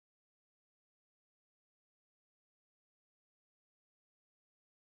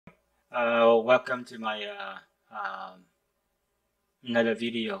Welcome to my another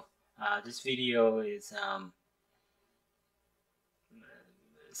video. This video is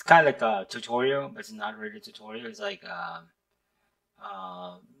it's kind of like a tutorial, but it's not really a tutorial. It's like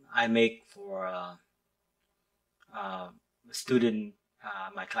I make for a student,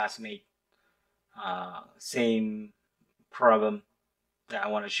 my classmate, same problem that I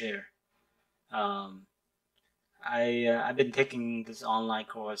want to share. Um, I've been taking this online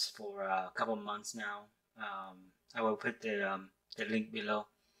course for a couple months now. I will put the link below.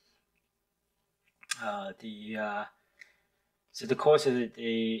 The So the course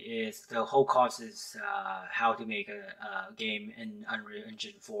is the whole course is how to make a game in Unreal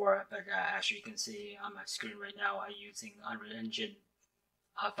Engine 4. But as you can see on my screen right now, I'm using Unreal Engine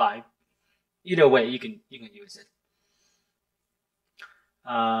 5. Either way, you can use it.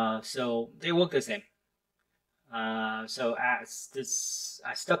 So they work the same. So as this,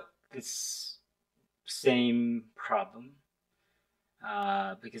 I stuck this same problem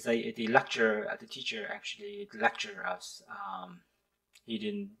because the teacher actually lectured us. He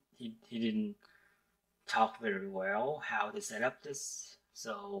didn't talk very well how to set up this,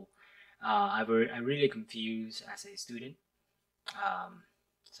 so I'm really confused as a student. Um,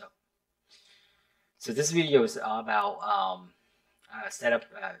 so so this video is about setup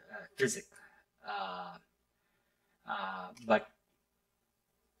physics, uh, but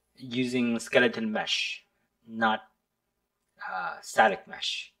using skeleton mesh, not static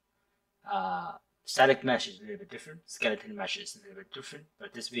mesh. Static mesh is a little bit different. Skeleton mesh is a little bit different,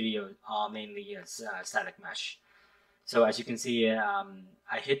 but this video mainly is static mesh. So as you can see, I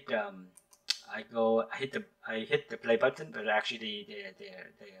hit I hit the play button, but actually they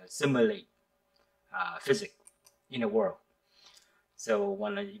simulate physics in the world. So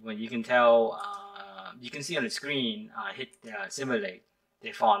when you can tell, you can see on the screen, I hit simulate.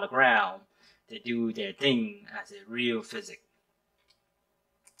 They fall on the ground. They do their thing as a real physics.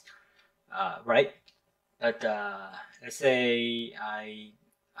 Right? But let's say I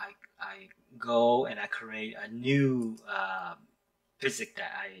go and I create a new physics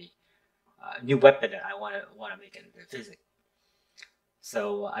that new weapon that I want to make in the physics.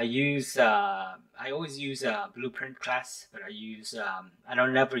 So I always use blueprint class, but I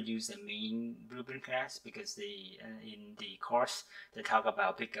don't never use the main blueprint class because in the course they talk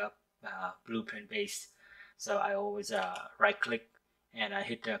about pick up blueprint base. So I always right click and I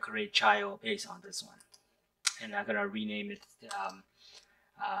hit the create child based on this one, and I'm gonna rename it. I'm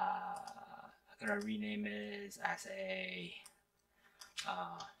gonna rename it as a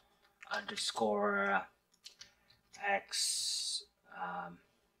underscore x.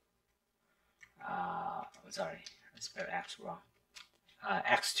 Sorry, I spelled x wrong.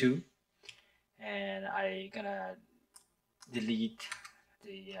 X2, and I gonna delete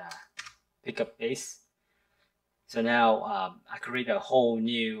the pickup base. So now I create a whole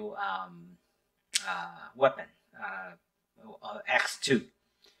new weapon, X2.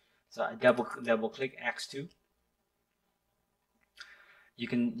 So I double click X2. You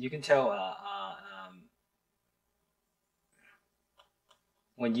can tell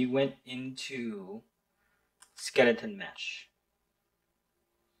when you went into skeleton mesh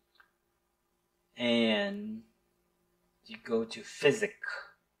and you go to physics,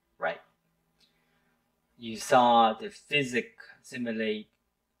 right? You saw the physics simulate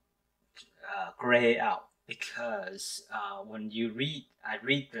gray out because when you I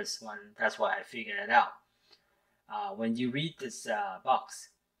read this one, that's why I figured it out. When you read this box,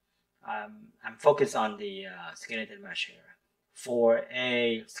 I'm focused on the skeleton mesh here. For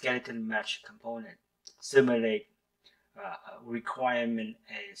a skeleton mesh component, simulate requirement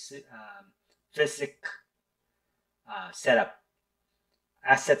a physics setup,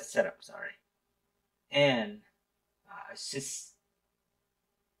 asset setup, sorry, and assist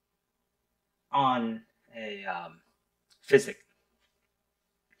on a physics.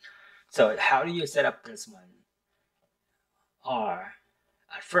 So how do you set up this one? Or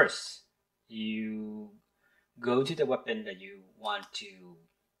at first you go to the weapon that you want to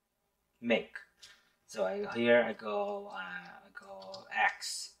make. So here I go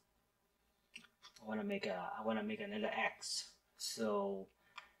X. I want to make another X. So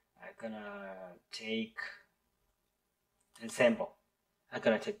I'm gonna take and sample. I'm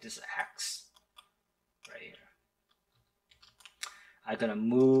gonna take this X right here. I'm gonna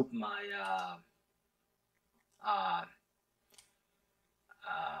move my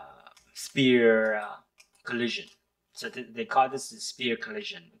spear collision. So they call this the spear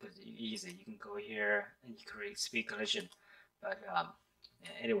collision because it's easy. You can go here and you create spear collision. But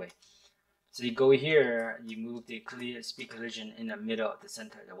anyway, So you go here, you move the speed collision in the middle of the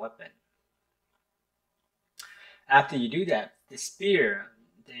center of the weapon. After you do that, the spear,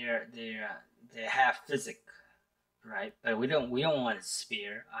 they have physics, right? But we don't want a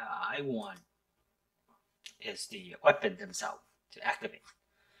spear. I want is the weapon themselves to activate.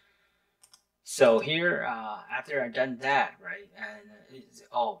 So here, after I've done that, right, and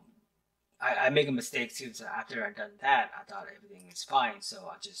I make a mistake too. So after I've done that, I thought everything is fine. So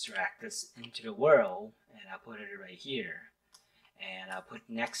I just drag this into the world, and I put it right here, and I put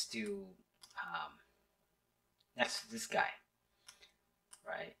next to this guy,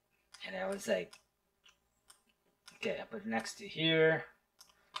 right? And I was like, okay, I put next to here,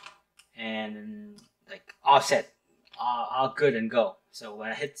 and like all set, all good and go. So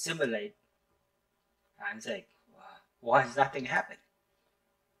when I hit simulate, I'm like, why does nothing happen?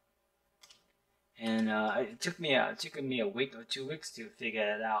 And it took me a week or 2 weeks to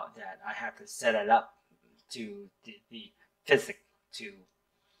figure it out that I have to set it up to the physics to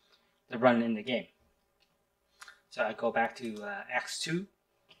run in the game. So I go back to X2,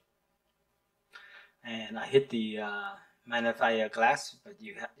 and I hit the magnifier glass, but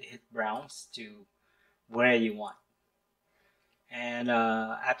you have to hit browse to where you want. And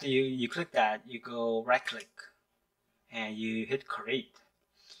after you click that, you go right click, and you hit create,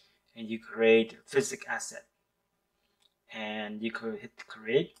 and you create physics asset, and you could hit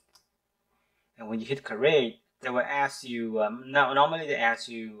create. And when you hit create, they will ask you. Now, normally they ask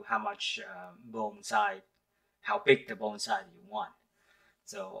you how much bone size, how big the bone size you want.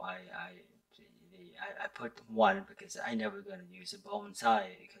 So I put 1 because I never gonna use a bone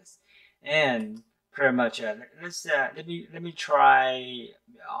size because, and pretty much let me try.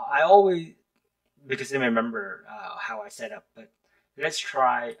 I always, because I remember how I set up, but let's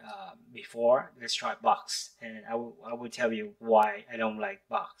try before. Let's try box, and I will tell you why I don't like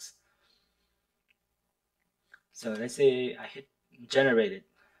box. So let's say I hit generated.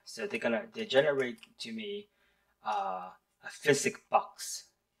 So they generate to me a physics box,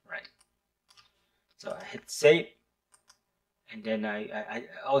 right? So I hit save, and then I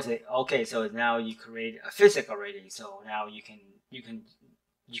also okay. So now you create a physics already. So now you can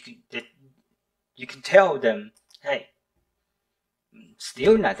tell them, hey,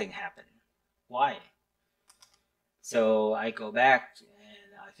 still nothing happened. Why? So I go back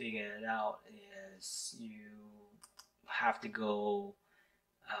and I figure it out is you have to go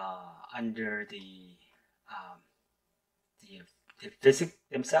under the physics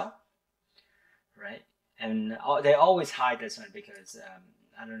themselves, right? And they always hide this one because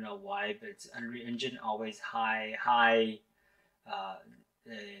I don't know why, but Unreal Engine always high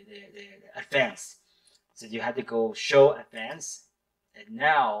the advanced. So you have to go show advanced, and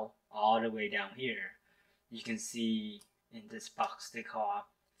now all the way down here, you can see in this box they call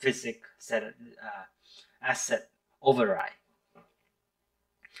physics set asset override.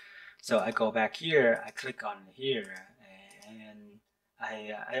 So I go back here, I click on here, and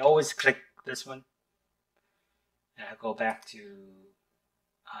I always click this one, and I go back to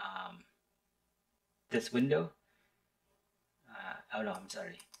this window. Oh no, I'm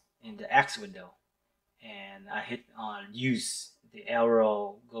sorry, in the X window, and I hit on use. The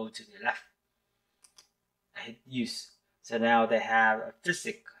arrow go to the left. I hit use. So now they have a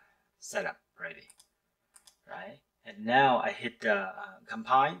physics setup ready, right? And now I hit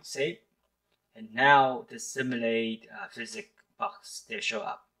compile, save, and now the simulate physics box they show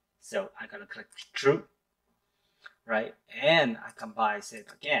up. So I'm gonna click true, right? And I compile,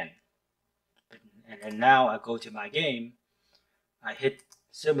 save again, and now I go to my game. I hit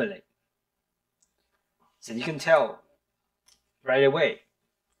simulate. So you can tell right away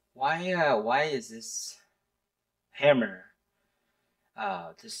why is this hammer,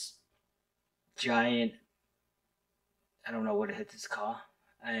 this giant, I don't know what it is called,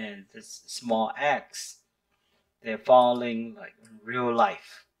 and this small axe, they're falling like in real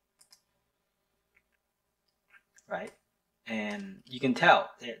life, right? And you can tell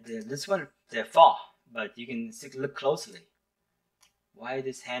this one they fall, but you can look closely. Why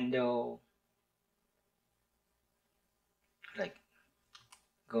this handle like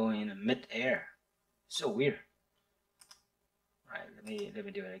going in mid-air? So weird. Right, let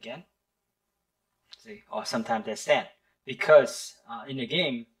me do it again. See, or sometimes they stand because in the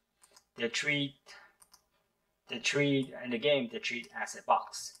game they treat in the game they treat as a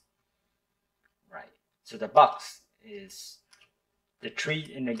box, right? So the box is the treat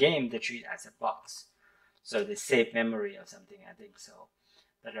in the game they treat as a box, so they save memory or something, I think so.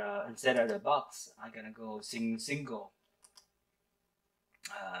 But instead of the box, I'm gonna go single,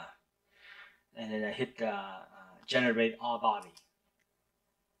 and then I hit generate all body.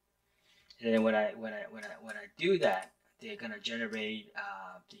 And then when I do that, they're gonna generate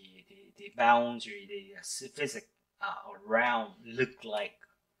the boundary, the physics around look like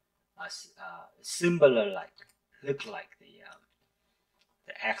similar like look like the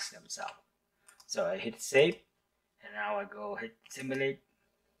X themselves. So I hit save, and now I go hit simulate.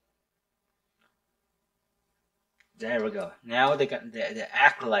 There we go. Now they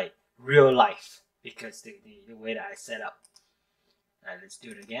act like real life because the way that I set up. Let's do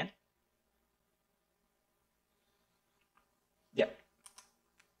it again. Yep.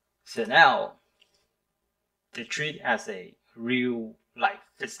 So now they treat as a real life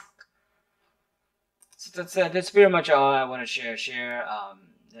physics. So that's pretty much all I want to share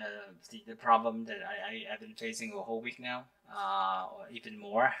the problem that I've been facing a whole week now, or even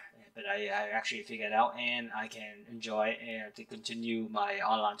more. But I actually figured it out, and I can enjoy to continue my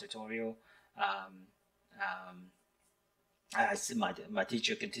online tutorial. Um, as my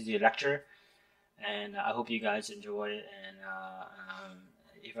teacher continue lecture, and I hope you guys enjoy it. And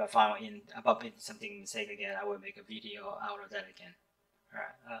if I find in about something mistake again, I will make a video out of that again.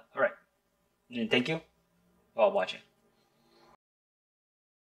 All right, and thank you for watching.